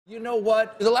You know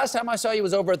what? The last time I saw you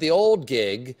was over at the old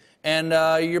gig, and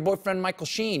your boyfriend, Michael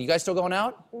Sheen, you guys still going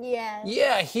out? Yeah.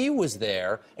 Yeah, he was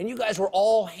there, and you guys were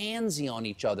all handsy on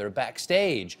each other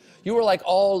backstage. You were like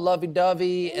all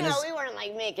lovey-dovey. No, we weren't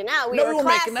like making out. No, we were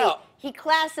making out. He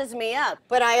classes me up,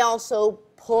 but I also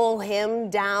pull him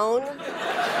down.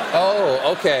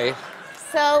 Oh, okay.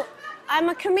 So I'm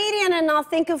a comedian, and I'll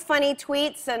think of funny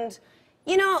tweets, and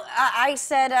you know, I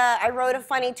said I wrote a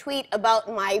funny tweet about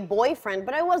my boyfriend,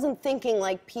 but I wasn't thinking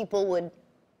like people would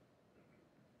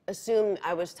assume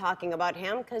I was talking about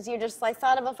him, because I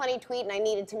thought of a funny tweet and I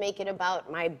needed to make it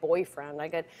about my boyfriend.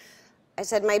 I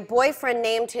said, my boyfriend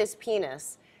named his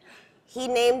penis. He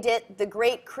named it the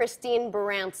Great Christine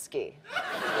Baranski.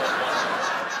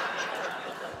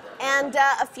 And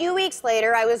a few weeks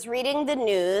later, I was reading the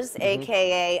news,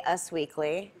 AKA Us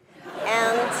Weekly,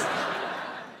 and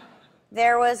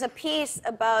there was a piece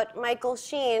about Michael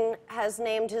Sheen has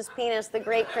named his penis the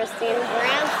Great Christine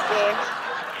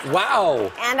Baranski.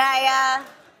 Wow. And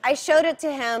I showed it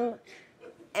to him,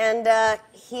 and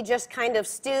he just kind of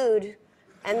stewed,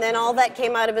 and then all that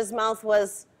came out of his mouth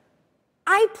was,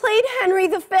 I played Henry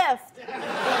V.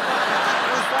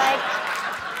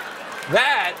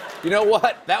 That, you know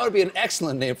what? That would be an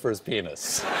excellent name for his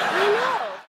penis. I know.